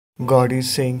God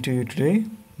is saying to you today,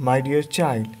 my dear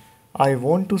child, I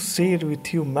want to share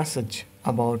with you a message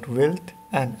about wealth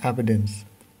and abundance.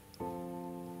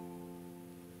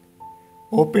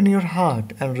 Open your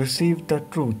heart and receive the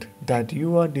truth that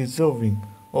you are deserving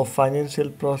of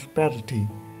financial prosperity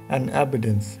and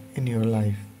abundance in your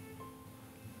life.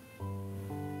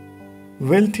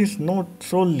 Wealth is not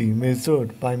solely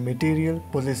measured by material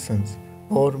possessions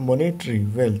or monetary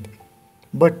wealth,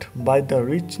 but by the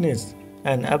richness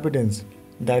and abundance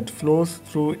that flows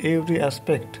through every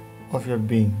aspect of your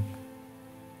being.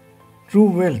 True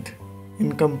wealth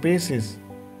encompasses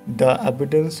the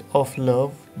abundance of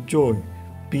love, joy,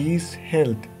 peace,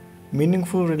 health,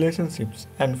 meaningful relationships,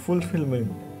 and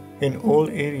fulfillment in all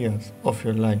areas of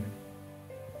your life.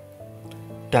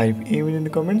 Type Amen in the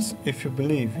comments if you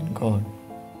believe in God.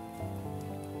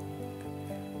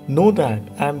 Know that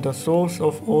I am the source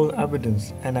of all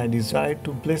abundance and I desire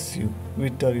to bless you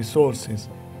with the resources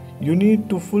you need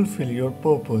to fulfill your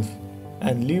purpose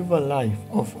and live a life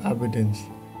of abundance.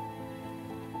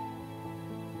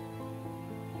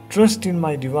 Trust in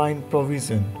my divine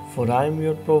provision, for I am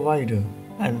your provider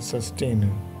and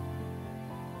sustainer.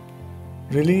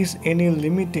 Release any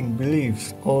limiting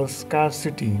beliefs or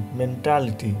scarcity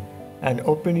mentality and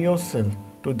open yourself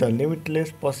to the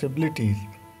limitless possibilities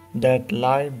that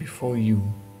lie before you.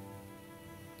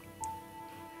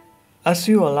 As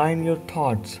you align your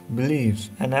thoughts, beliefs,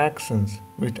 and actions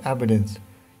with abundance,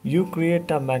 you create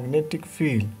a magnetic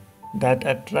field that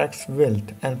attracts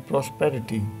wealth and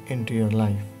prosperity into your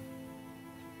life.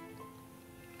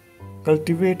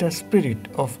 Cultivate a spirit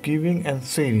of giving and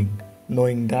sharing,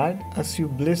 knowing that as you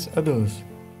bless others,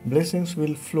 blessings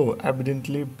will flow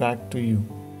abundantly back to you.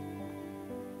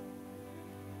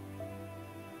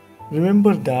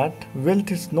 Remember that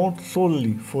wealth is not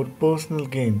solely for personal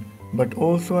gain, but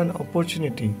also an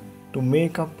opportunity to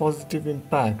make a positive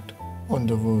impact on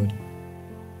the world.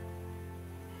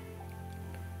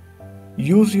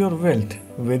 Use your wealth,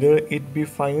 whether it be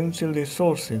financial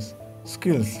resources,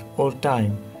 skills, or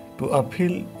time, to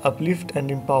uplift and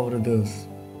empower others.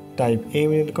 Type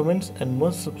Amen in the comments and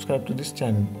must subscribe to this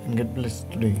channel and get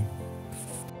blessed today.